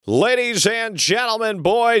Ladies and gentlemen,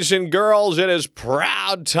 boys and girls, it is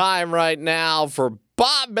proud time right now for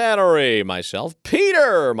Bob Menery, myself,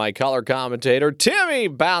 Peter, my color commentator, Timmy,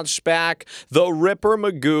 Bounce Back, the Ripper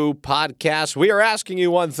Magoo podcast. We are asking you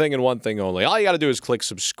one thing and one thing only. All you got to do is click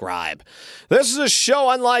subscribe. This is a show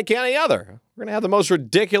unlike any other. We're going to have the most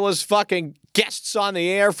ridiculous fucking guests on the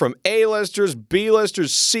air, from A-listers,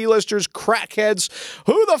 B-listers, C-listers, crackheads.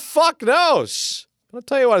 Who the fuck knows? I'll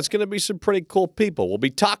tell you what, it's going to be some pretty cool people. We'll be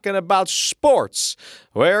talking about sports.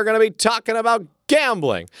 We're going to be talking about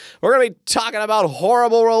gambling. We're going to be talking about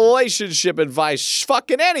horrible relationship advice,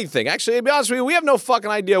 fucking anything. Actually, to be honest with you, we have no fucking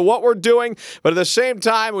idea what we're doing, but at the same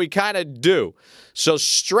time, we kind of do. So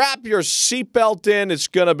strap your seatbelt in. It's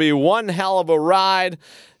going to be one hell of a ride.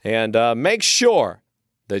 And make sure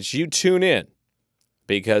that you tune in,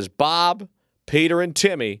 because Bob, Peter, and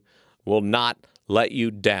Timmy will not let you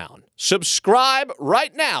down. Subscribe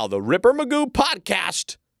right now. The Ripper Magoo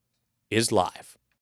podcast is live.